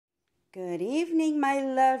Good evening, my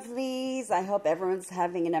lovelies. I hope everyone's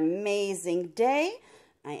having an amazing day.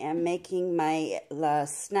 I am making my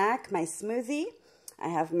snack, my smoothie. I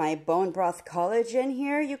have my bone broth collagen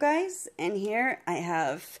here, you guys. And here I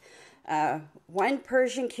have one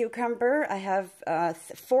Persian cucumber. I have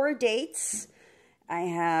 4 dates. I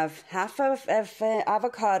have half of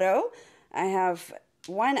avocado. I have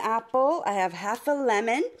 1 apple. I have half a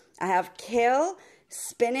lemon. I have kale,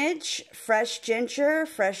 spinach, fresh ginger,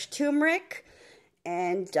 fresh turmeric,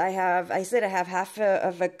 and I have half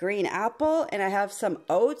of a green apple, and I have some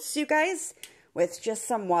oats, you guys, with just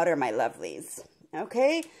some water, my lovelies.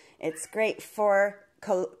 Okay, it's great for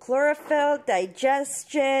chlorophyll,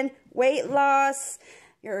 digestion, weight loss.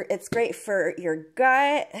 It's great for your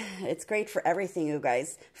gut. It's great for everything, you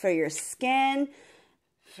guys. For your skin,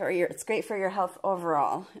 it's great for your health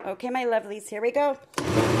overall. Okay, my lovelies, here we go.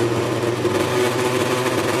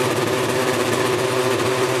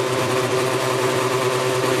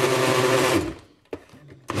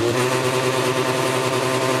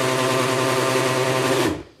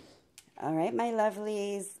 All right, my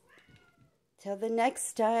lovelies. Till the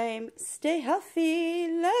next time, stay healthy.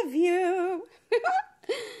 Love you.